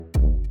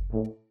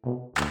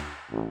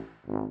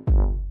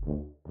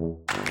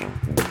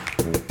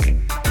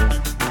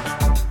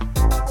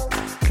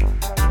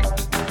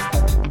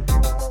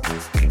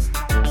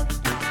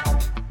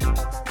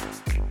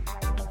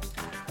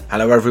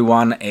Hello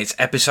everyone, it's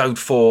episode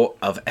 4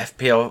 of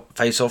FPL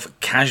Face-Off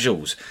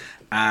Casuals.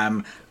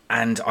 And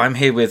I'm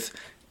here with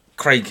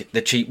Craig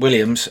the Cheap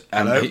Williams.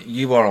 Hello.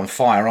 You are on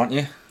fire, aren't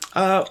you?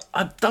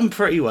 I've done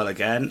pretty well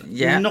again.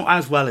 Yeah. Not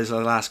as well as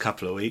the last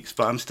couple of weeks,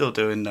 but I'm still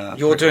doing...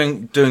 You're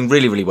doing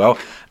really, really well.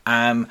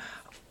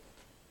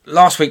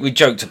 Last week we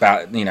joked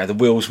about, the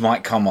wheels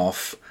might come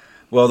off.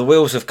 Well, the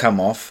wheels have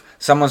come off.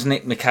 Someone's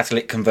nicked my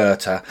catalytic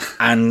converter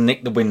and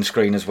nicked the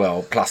windscreen as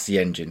well, plus the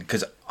engine,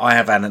 because I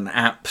have had an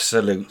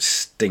absolute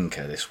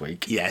stinker this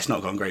week. Yeah, it's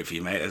not gone great for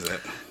you, mate, is it?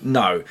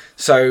 No.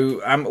 So,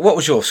 what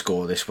was your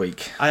score this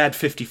week? I had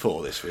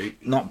 54 this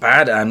week. Not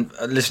bad. And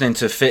listening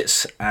to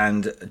Fitz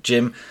and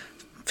Jim,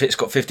 Fitz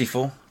got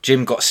 54,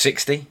 Jim got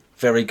 60.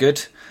 Very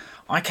good.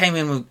 I came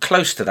in with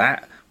close to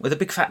that with a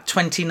big fat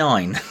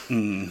 29.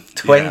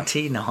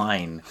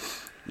 29.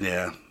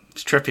 Yeah.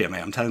 It's Trippier,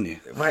 mate, I'm telling you.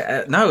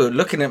 Wait, no,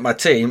 looking at my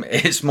team,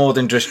 it's more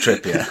than just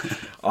Trippier.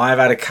 I've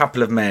had a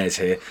couple of mares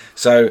here.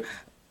 So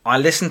I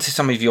listened to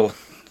some of your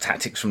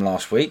tactics from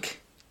last week,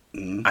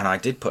 and I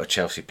did put a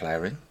Chelsea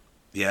player in.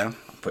 Yeah.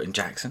 I put in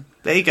Jackson.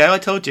 There you go, I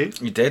told you.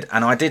 You did.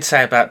 And I did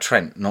say about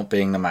Trent not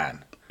being the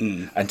man.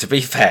 And to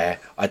be fair,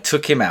 I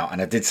took him out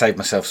and I did save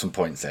myself some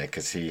points there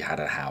because he had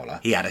a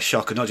howler. He had a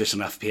shocker, not just an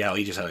FPL,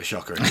 he just had a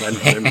shocker in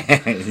general.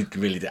 He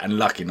really did. And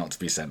lucky not to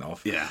be sent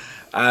off. Yeah.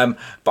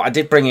 But I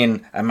did bring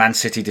in a Man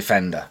City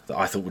defender that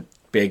I thought would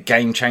be a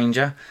game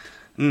changer.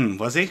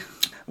 Was he?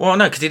 Well,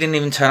 no, because he didn't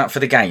even turn up for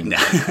the game.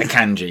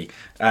 Akanji.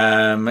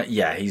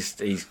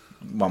 He's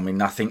won me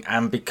nothing.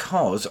 And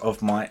because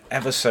of my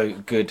ever so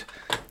good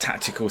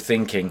tactical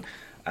thinking,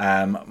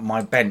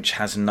 my bench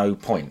has no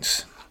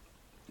points.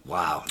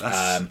 Wow,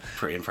 that's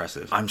pretty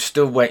impressive. I'm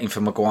still waiting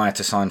for Maguire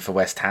to sign for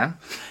West Ham.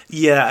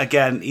 Yeah,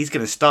 again, he's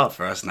going to start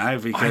for us now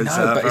because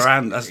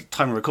Varane, as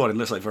time of recording,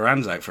 looks like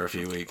Varane's out for a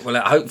few weeks. Well,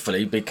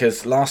 hopefully,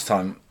 because last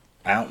time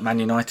out, Man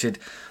United,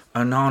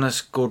 Onana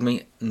scored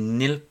me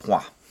 0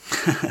 points.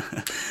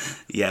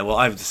 Yeah, well,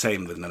 I'm the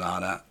same with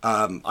Onana.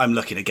 I'm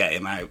looking to get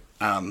him out.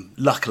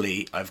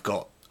 Luckily, I've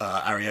got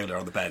Areola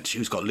on the bench,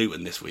 who's got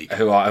Luton this week.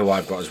 Who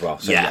I've got as well.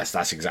 So yeah. Yes,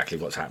 that's exactly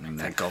what's happening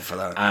there. Thank God for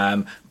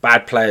that.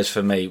 Bad players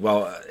for me.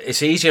 Well,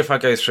 it's easier if I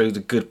go through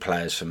the good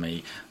players for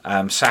me.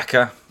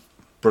 Saka,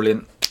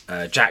 brilliant.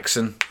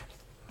 Jackson,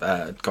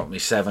 got me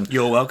 7.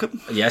 You're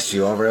welcome. Yes,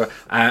 you are.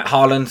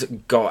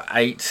 Haaland got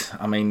 8.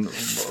 I mean,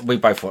 we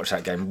both watched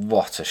that game.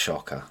 What a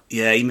shocker.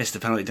 Yeah, he missed a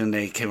penalty, didn't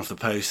he? Came off the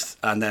post.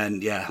 And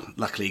then,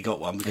 luckily he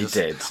got one. He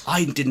did.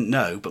 I didn't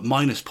know, but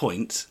minus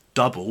points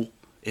double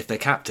if they're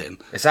captain.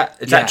 Is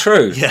that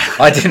true? Yeah.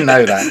 I didn't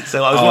know that.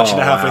 So I was watching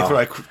it halfway through.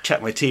 I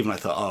checked my team and I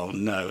thought, oh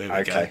no, here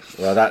we go.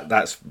 Well,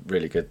 that's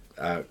really good.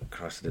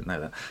 Christ, I didn't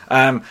know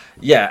that.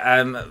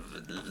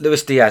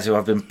 Luis Diaz, who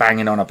I've been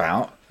banging on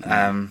about.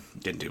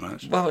 Didn't do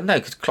much. Well, no,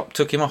 because Klopp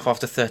took him off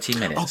after 30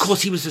 minutes. Oh, of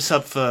course, he was the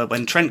sub for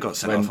when Trent got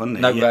sent off, wasn't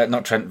he? No,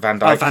 not Trent,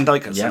 Van Dijk. Oh, Van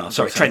Dijk got sent off.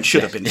 Sorry, Trent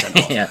should have been sent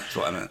off. Yeah. That's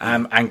what I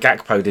meant. And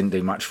Gakpo didn't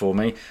do much for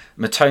me.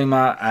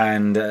 Matoma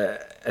and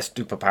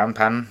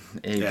Estupiñán,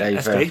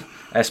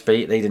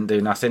 SB, they didn't do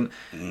nothing.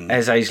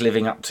 Eze's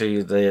living up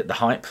to the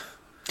hype.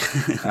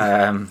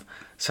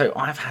 So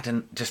I've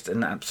had just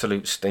an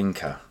absolute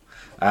stinker.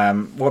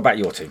 What about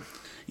your team?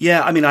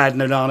 Yeah, I mean, I had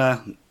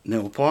Onana,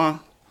 0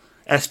 points.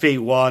 SB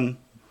 1.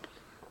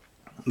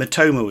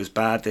 Matoma was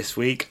bad this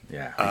week.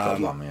 Yeah, I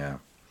got 1, yeah.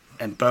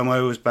 And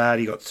Bomo was bad,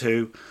 he got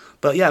 2.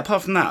 But yeah,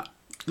 apart from that,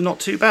 not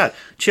too bad.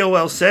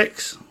 Chilwell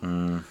 6.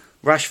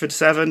 Rashford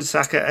 7.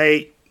 Saka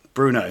 8.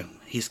 Bruno,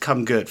 he's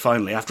come good,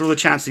 finally. After all the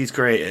chances he's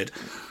created,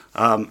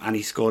 and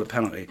he scored a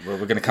penalty. Well,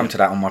 we're going to come to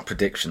that on my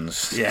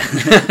predictions. Yeah.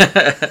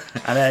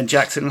 And then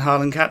Jackson and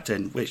Haaland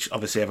captain, which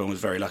obviously everyone was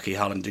very lucky.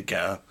 Haaland did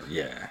get a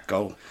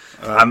goal.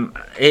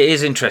 It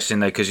is interesting,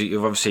 though, because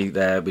you're obviously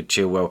there with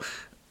Chilwell.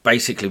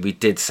 Basically, we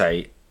did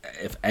say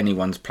if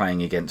anyone's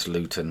playing against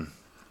Luton,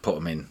 put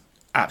them in.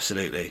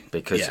 Absolutely.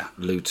 Because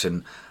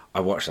Luton,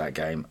 I watched that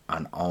game,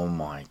 and oh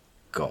my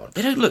God.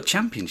 They don't look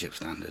championship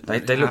standard.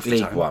 They look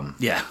League One.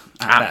 Yeah,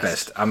 at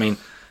best. I mean,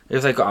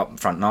 if they got up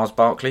front, Niles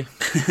Barkley,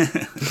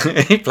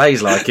 he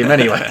plays like him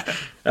anyway.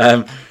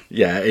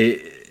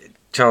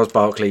 Charles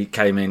Barkley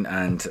came in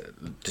and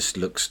just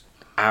looks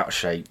out of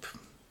shape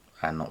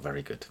and not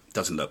very good.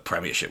 Doesn't look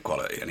Premiership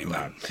quality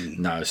anyway.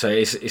 No, so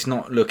it's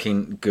not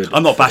looking good.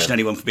 I'm not bashing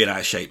anyone for being out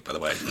of shape, by the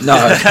way. No.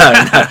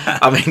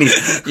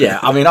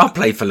 I mean, I'll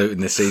play for Luton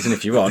this season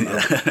if you want.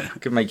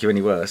 Could make you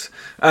any worse.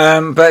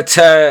 But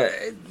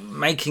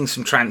making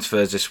some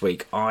transfers this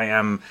week, I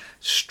am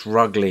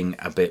struggling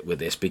a bit with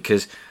this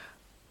because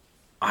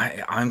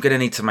I'm going to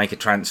need to make a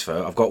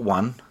transfer. I've got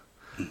 1,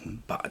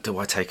 but do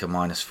I take a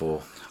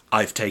 -4?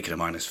 I've taken a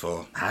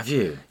 -4. Have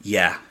you?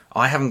 Yeah.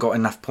 I haven't got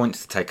enough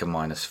points to take a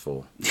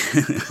 -4.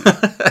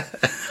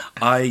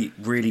 I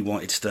really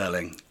wanted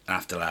Sterling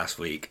after last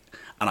week,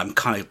 and I'm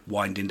kind of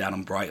winding down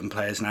on Brighton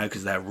players now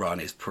because their run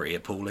is pretty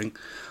appalling.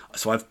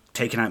 So I've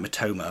taken out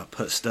Matoma,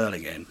 put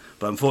Sterling in,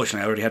 but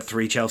unfortunately I already had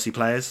 3 Chelsea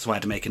players, so I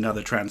had to make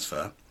another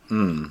transfer.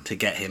 to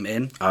get him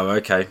in. Oh,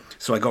 okay.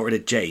 So I got rid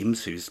of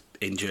James, who's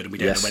injured, and we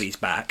don't know when he's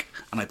back.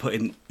 And I put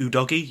in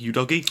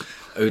Udogie.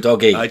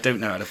 I don't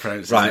know how to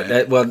pronounce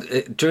it.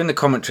 Right. During the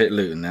commentary at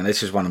Luton, and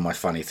this is one of my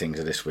funny things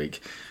of this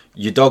week,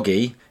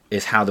 Udogie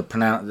is how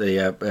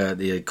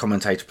the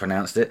commentator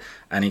pronounced it,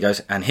 and he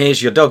goes, and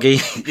here's your doggy.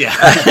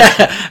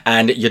 Yeah.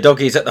 And your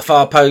doggy's at the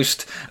far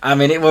post. I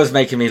mean, it was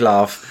making me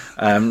laugh.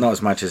 Not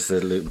as much as the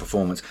Luton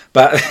performance,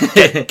 but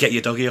get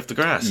your doggy off the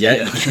grass.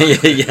 Yeah,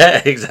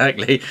 yeah,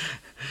 exactly.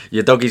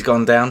 Your doggy's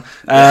gone down.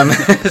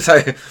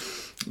 So,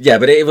 yeah,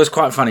 but it was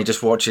quite funny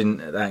just watching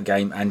that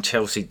game. And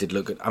Chelsea did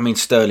look good. I mean,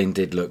 Sterling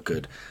did look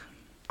good.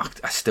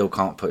 I still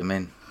can't put him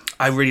in.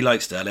 I really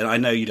like Sterling. I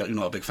know you're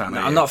not a big fan.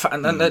 I'm not.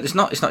 It's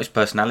not his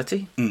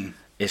personality.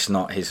 It's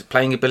not his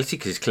playing ability,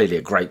 because he's clearly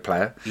a great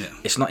player. Yeah.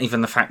 It's not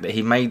even the fact that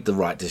he made the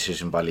right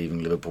decision by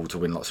leaving Liverpool to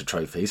win lots of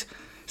trophies.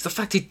 It's the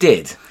fact he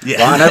did.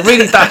 Yeah. Right?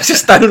 And I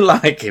just don't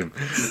like him.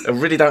 I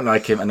really don't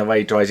like him, and the way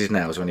he dries his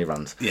nails when he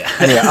runs. Yeah.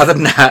 Anyway, other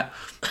than that,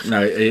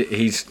 no,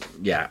 he's.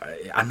 Yeah,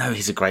 I know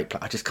he's a great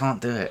player. I just can't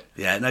do it.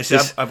 Yeah. No. See,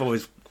 I've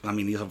always. I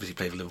mean, he's obviously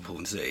played for Liverpool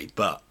and City,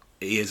 but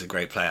he is a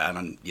great player,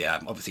 and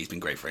obviously he's been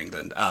great for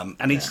England.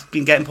 And he's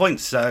been getting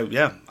points, so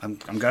yeah, I'm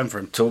going for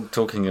him.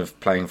 Talking of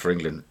playing for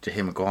England,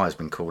 Jahir Maguire's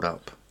been called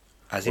up.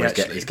 Has he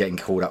actually? He's getting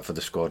called up for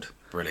the squad.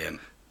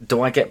 Brilliant.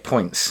 Do I get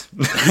points? To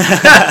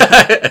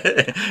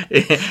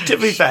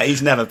be fair,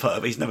 he's never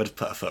put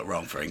a foot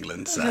wrong for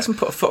England. So. He hasn't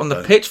put a foot on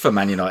the pitch for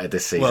Man United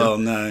this season. Well,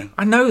 no,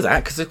 I know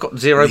that because they've got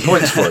 0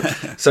 points for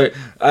him. So,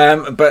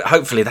 but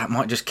hopefully that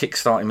might just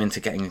kickstart him into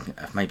getting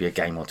maybe a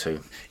game or two.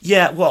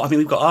 Yeah, well, I mean,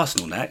 we've got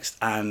Arsenal next,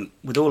 and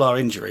with all our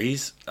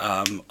injuries,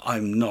 I'm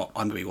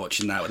going to be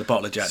watching that with a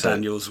bottle of Jack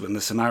Daniels when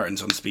the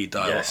Samaritans on speed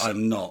dial. Yes.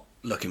 I'm not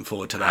looking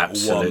forward to that.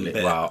 Absolutely. One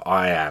bit. Well,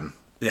 I am.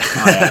 Yeah.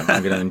 I am.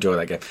 I'm going to enjoy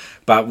that game.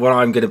 But what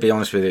I'm going to be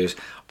honest with you is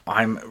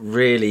I'm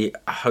really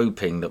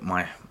hoping that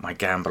my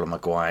gamble on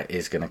Maguire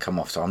is going to come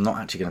off. So I'm not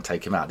actually going to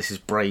take him out. This is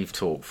brave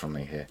talk from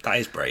me here. That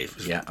is brave.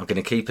 Yeah, I'm going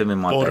to keep him in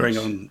my bordering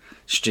bench. On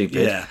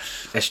stupid. Yeah.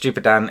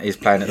 Stupid Dan is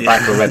playing at the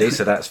back already,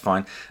 so that's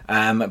fine.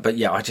 But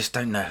yeah, I just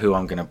don't know who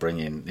I'm going to bring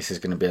in. This is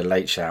going to be a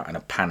late shout and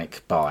a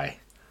panic buy.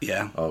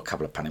 Yeah. Or a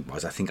couple of panic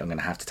buys. I think I'm going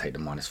to have to take the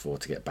 -4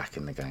 to get back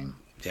in the game.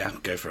 Yeah,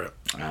 go for it.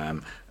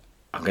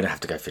 I'm going to have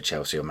to go for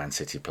Chelsea or Man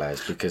City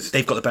players because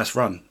they've got the best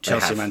run.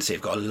 Chelsea and Man City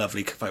have got a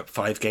lovely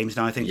 5 games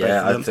now, I think.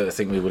 Yeah, I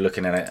think we were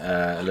looking at it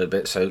a little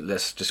bit. So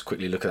let's just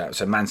quickly look at that.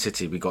 So Man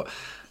City, we got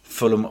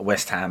Fulham,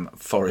 West Ham,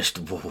 Forest,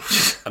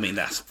 Wolves. I mean,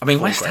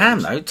 West Ham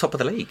though, top of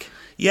the league.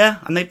 Yeah,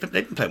 and they've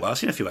been playing well. I've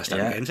seen a few West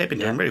Ham games. They've been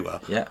doing really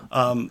well. Yeah.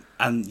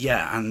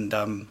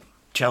 And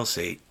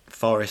Chelsea,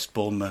 Forest,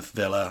 Bournemouth,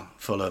 Villa,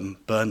 Fulham,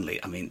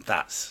 Burnley. I mean,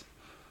 that's.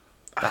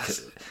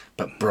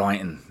 But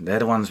Brighton, they're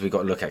the ones we've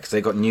got to look at because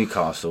they've got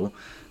Newcastle.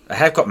 They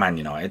have got Man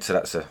United, so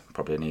that's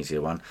probably an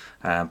easier one.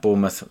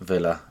 Bournemouth,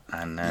 Villa,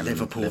 and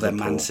Liverpool, then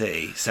Man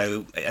City.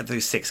 So at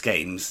those 6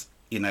 games,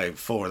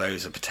 4 of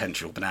those are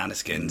potential banana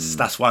skins.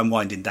 That's why I'm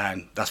winding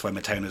down. That's why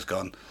Matona's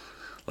gone.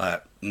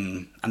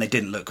 And they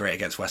didn't look great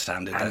against West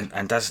Ham, did they?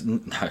 And does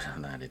no,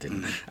 they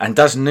didn't. And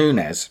does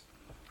Nunes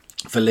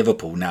for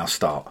Liverpool now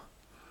start?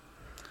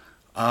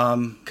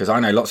 Because I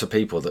know lots of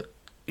people that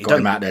got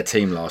him out their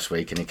team last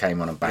week, and he came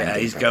on and banged. Yeah,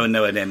 he's going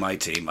nowhere near my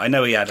team. I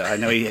know he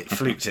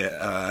fluked it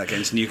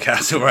against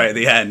Newcastle right at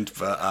the end,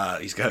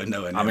 but he's going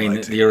nowhere near my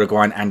team. The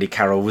Uruguayan Andy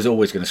Carroll was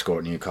always going to score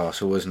at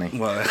Newcastle, wasn't he?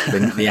 Well,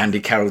 the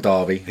Andy Carroll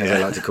derby, as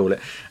they like to call it.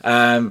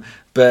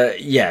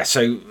 But yeah,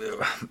 so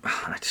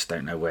I just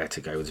don't know where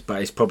to go with this.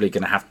 But it's probably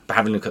going to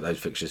having a look at those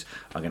fixtures,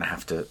 I'm going to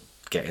have to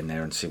get in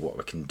there and see what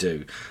we can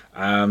do.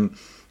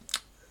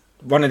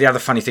 One of the other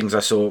funny things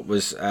I saw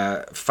was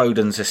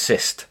Foden's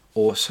assist,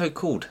 or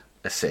so-called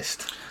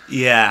assist.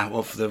 Yeah,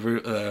 well, for the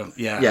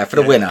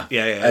winner.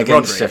 Yeah,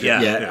 against Rodri,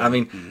 Sheffield. yeah. I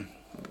mean,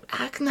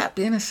 how can that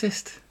be an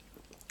assist?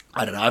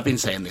 I don't know. I've been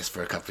saying this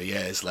for a couple of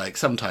years. Like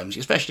sometimes,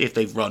 especially if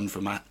they've run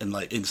from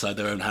inside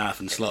their own half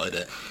and slotted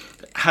it.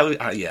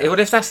 Well,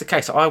 if that's the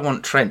case, I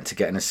want Trent to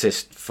get an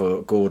assist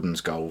for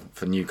Gordon's goal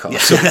for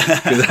Newcastle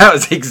because that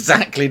was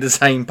exactly the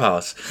same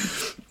pass.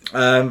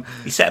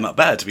 He set him up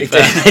bad, to be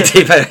fair.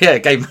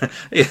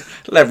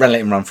 Let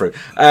him run through.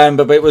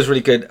 But it was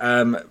really good.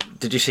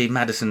 Did you see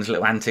Maddison's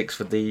little antics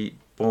with the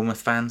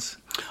Bournemouth fans?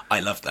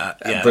 I loved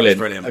that. Yeah, brilliant.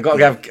 Brilliant. I got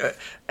to give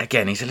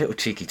again. He's a little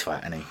cheeky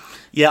twat, isn't he?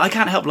 Yeah, I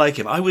can't help like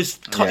him. It was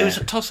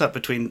a toss up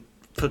between.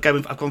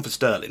 I've gone for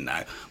Sterling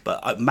now,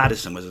 but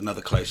Maddison was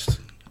another close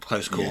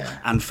call,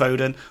 and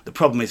Foden. The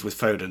problem is with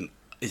Foden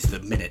is the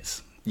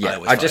minutes. Yeah,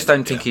 I just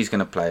don't think he's going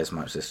to play as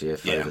much this year,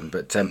 Foden.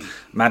 But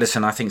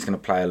Maddison, I think, is going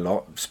to play a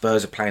lot.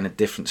 Spurs are playing a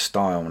different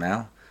style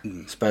now.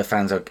 Spurs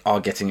fans are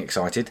getting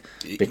excited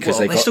because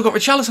they still got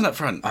Richarlison up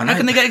front. How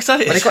can they get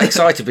excited? Well, they got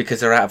excited because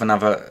they're out of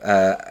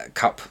another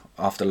cup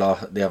after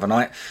the other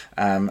night,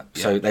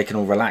 so they can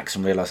all relax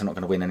and realise they're not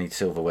going to win any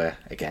silverware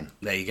again.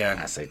 There you go,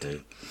 as they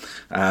do.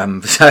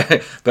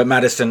 But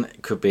Maddison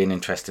could be an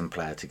interesting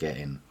player to get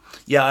in.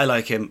 Yeah, I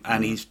like him,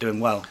 and he's doing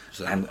well.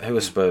 So. And who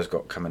has Spurs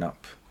got coming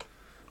up?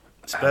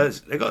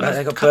 Spurs. They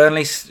got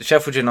Burnley,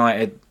 Sheffield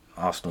United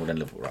Arsenal, then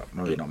Liverpool. Right,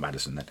 maybe not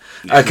Maddison then.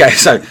 Okay,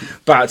 so,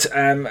 but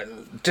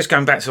just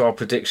going back to our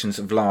predictions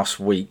of last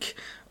week,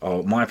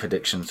 or my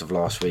predictions of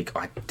last week,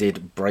 I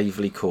did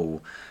bravely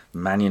call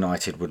Man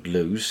United would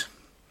lose.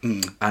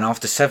 And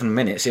after 7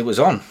 minutes, it was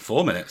on.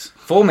 4 minutes.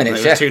 4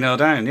 minutes, it was 2-0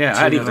 down, yeah.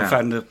 I hadn't even down.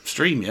 found the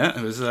stream yet.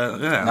 It was,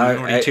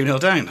 already 2-0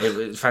 down. It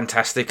was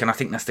fantastic, and I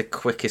think that's the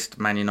quickest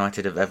Man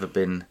United have ever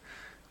been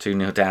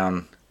 2-0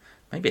 down,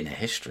 maybe in their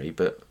history,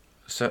 but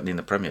certainly in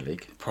the Premier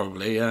League.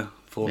 Probably, yeah.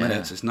 4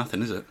 minutes is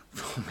nothing, is it?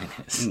 4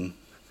 minutes.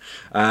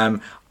 I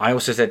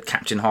also said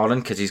Captain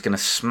Haaland because he's going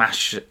to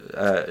smash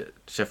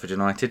Sheffield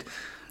United.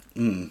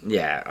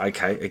 Yeah,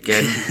 okay.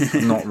 Again,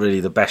 not really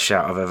the best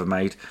shout I've ever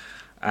made.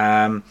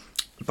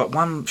 But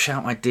one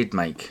shout I did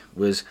make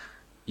was,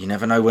 you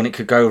never know when it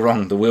could go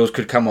wrong. The wheels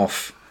could come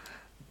off.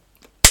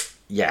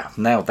 Yeah,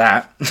 nailed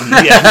that.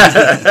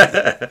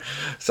 Yeah.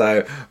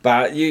 So,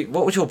 but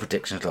what was your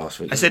predictions last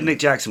week? I said Nick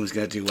Jackson was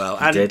going to do well.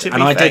 I did.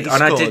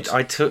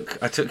 I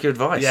took your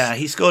advice. Yeah,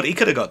 he scored. He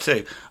could have got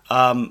 2.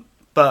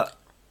 But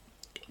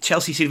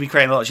Chelsea seem to be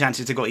creating a lot of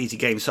chances. They've got easy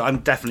games, so I'm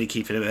definitely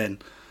keeping him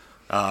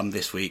in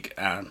this week.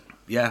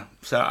 Yeah,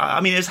 so I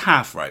mean, it's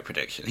half right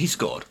prediction. He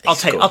scored. I'll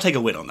take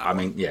a win on that. I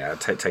mean, yeah, I'll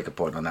take a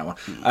point on that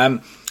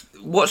one.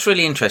 What's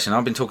really interesting,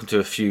 I've been talking to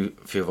a few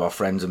of our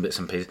friends and bits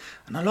and pieces,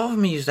 and a lot of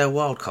them use their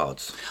wild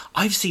cards.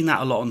 I've seen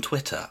that a lot on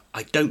Twitter.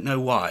 I don't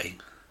know why.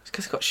 It's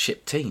because they've got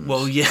shit teams.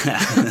 Well, yeah.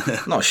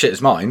 Not as shit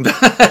as mine, but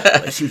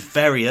it seems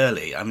very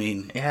early. I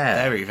mean,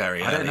 very,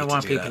 very early. I don't know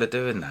why people are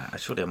doing that.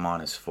 It's surely a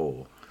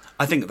 -4.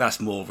 I think that's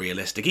more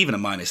realistic. Even a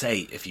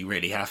 -8 if you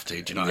really have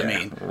to. Do you know what I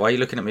mean? Why are you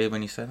looking at me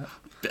when you say that?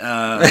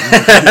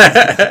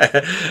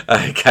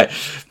 Okay.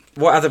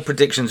 What other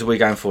predictions are we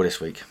going for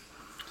this week?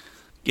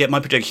 Yeah,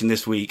 my prediction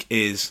this week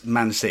is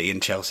Man City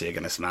and Chelsea are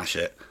going to smash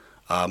it.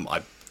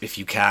 If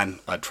you can,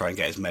 I'd try and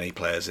get as many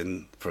players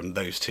in from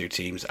those two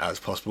teams as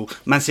possible.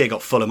 Man City have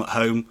got Fulham at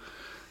home.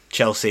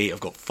 Chelsea have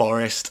got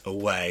Forest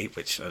away,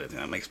 which I don't think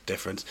that makes a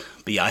difference.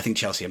 But yeah, I think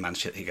Chelsea and Man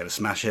City are going to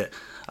smash it.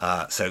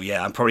 So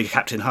yeah, I'm probably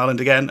Captain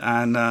Haaland again.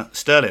 And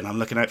Sterling, I'm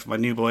looking out for my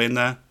new boy in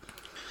there.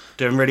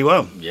 Doing really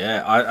well.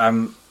 Yeah,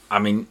 I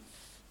mean,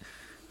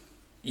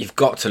 you've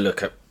got to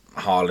look at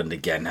Haaland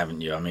again,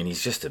 haven't you? I mean,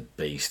 he's just a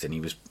beast,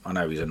 and I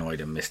know he's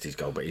annoyed and missed his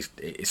goal, but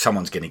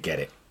someone's going to get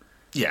it.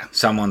 Yeah.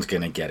 Someone's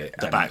going to get it.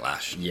 The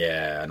backlash.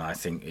 Yeah, and I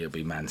think it'll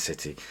be Man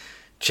City.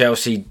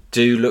 Chelsea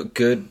do look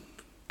good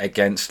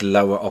against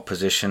lower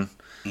opposition.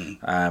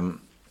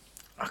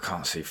 I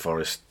can't see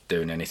Forest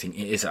doing anything.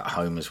 It is at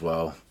home as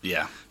well.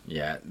 Yeah.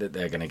 Yeah,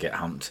 they're going to get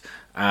humped.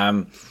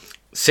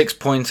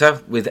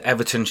 6-pointer with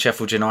Everton,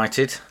 Sheffield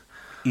United.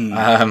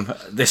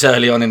 This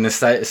early on in the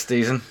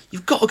season.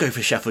 You've got to go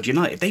for Sheffield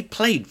United. They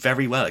played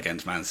very well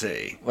against Man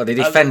City. Well, they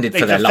defended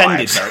for their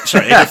lives.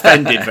 They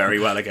defended very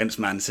well against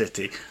Man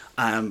City.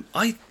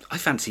 I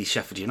fancy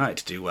Sheffield United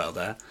to do well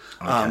there.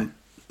 Okay.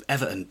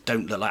 Everton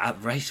don't look like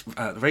at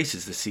the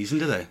races this season,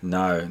 do they?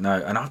 No.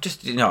 And I've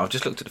just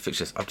looked at the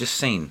fixtures. I've just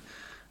seen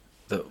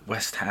that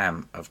West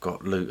Ham have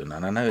got Luton,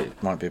 and I know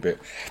it might be a bit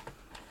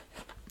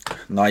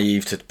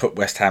naive to put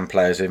West Ham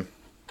players in.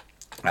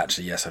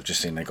 Actually, yes, I've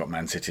just seen they got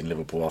Man City and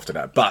Liverpool after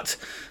that. But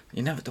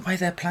you know the way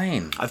they're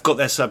playing. I've got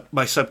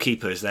my sub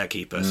keeper is their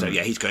keeper, so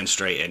yeah, he's going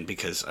straight in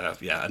because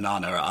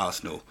Onana at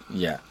Arsenal.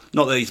 Yeah,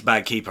 not that he's a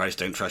bad keeper. I just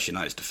don't trust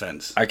United's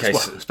defence. Okay,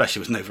 especially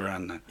with no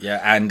Varane now.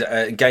 Yeah,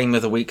 and game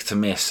of the week to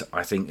miss,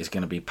 I think, is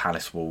going to be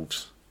Palace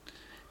Wolves.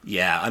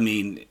 Yeah, I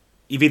mean,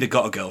 you've either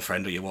got a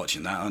girlfriend or you're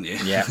watching that, aren't you?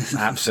 Yeah,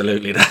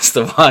 absolutely, that's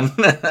the one.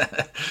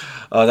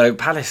 Although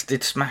Palace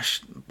did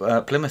smash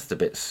Plymouth to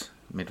bits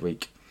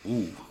midweek.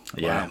 Ooh.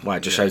 Yeah, well,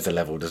 it just shows the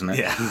level, doesn't it?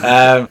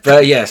 Yeah.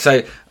 But yeah,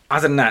 so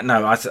other than that,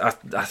 no, I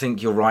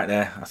think you're right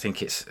there. I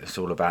think it's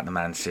all about the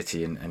Man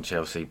City and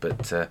Chelsea.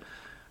 But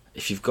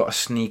if you've got a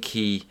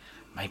sneaky,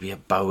 maybe a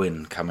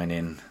Bowen coming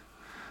in,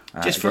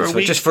 just for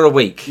a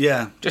week,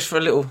 yeah, just for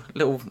a little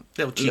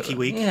cheeky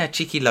week, yeah,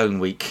 cheeky loan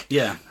week,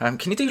 yeah.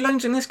 Can you do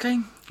loans in this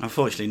game?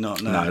 Unfortunately,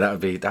 not. No, that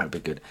would be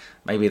good.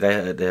 Maybe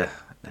the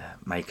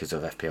makers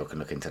of FPL can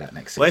look into that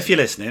next season. Well, if you're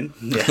listening,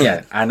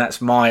 yeah, and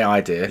that's my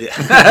idea,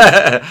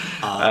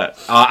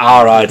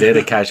 our idea,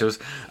 the casuals.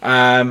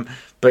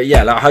 But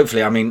yeah,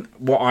 hopefully, I mean,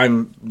 what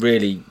I'm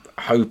really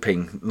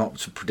hoping,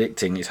 not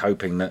predicting, is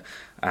hoping that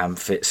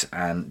Fitz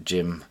and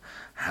Jim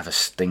have a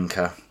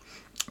stinker,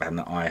 and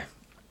that I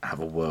have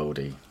a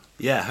worldie.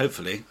 Yeah,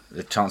 hopefully.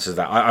 The chances of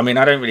that, I mean,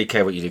 I don't really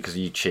care what you do because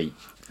you cheat,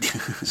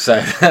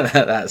 so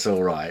that's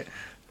all right.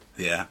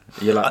 Yeah,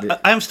 you're like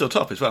I am still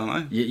top as well,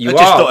 aren't I? You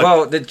are.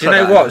 Well, do you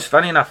know what? It's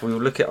funny enough. I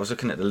was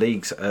looking at the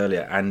leagues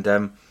earlier,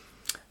 and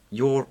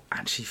you're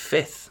actually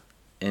 5th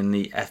in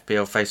the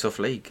FPL Face-Off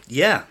League.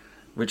 Yeah,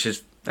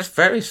 that's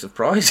very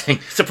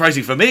surprising.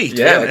 Surprising for me.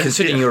 Yeah,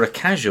 considering you're a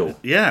casual.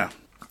 Yeah,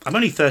 I'm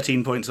only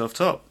 13 points off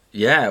top.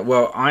 Yeah,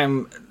 well,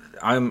 I'm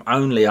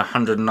only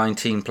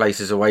 119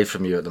 places away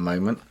from you at the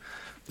moment.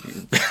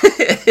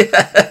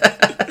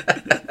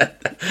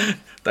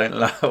 Don't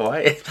laugh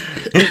away.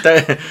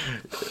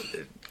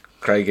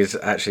 Craig is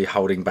actually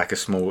holding back a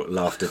small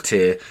laughter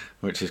tear,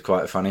 which is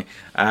quite funny.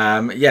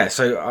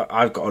 So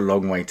I've got a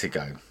long way to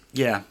go.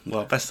 Yeah,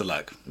 well, best of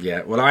luck.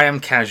 Yeah, well, I am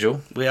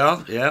casual. We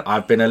are, yeah.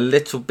 I've been a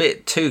little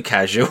bit too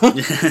casual.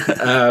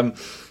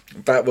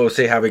 But we'll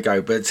see how we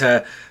go. But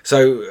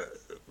so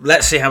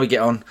let's see how we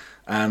get on.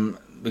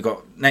 We've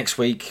got next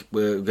week,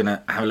 we're going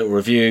to have a little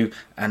review,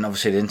 and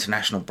obviously the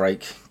international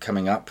break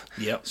coming up.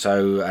 Yep.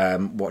 So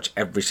watch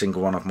every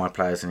single one of my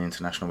players in the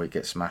international week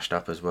get smashed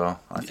up as well.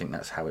 I think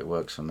that's how it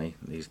works for me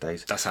these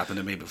days. That's happened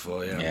to me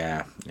before,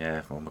 yeah.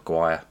 Yeah. Well,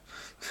 Maguire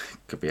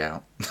could be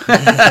out.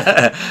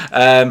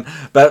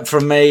 But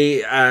from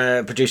me,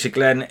 Producer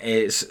Glenn,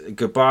 it's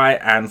goodbye,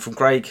 and from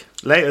Craig,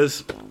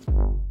 Laters.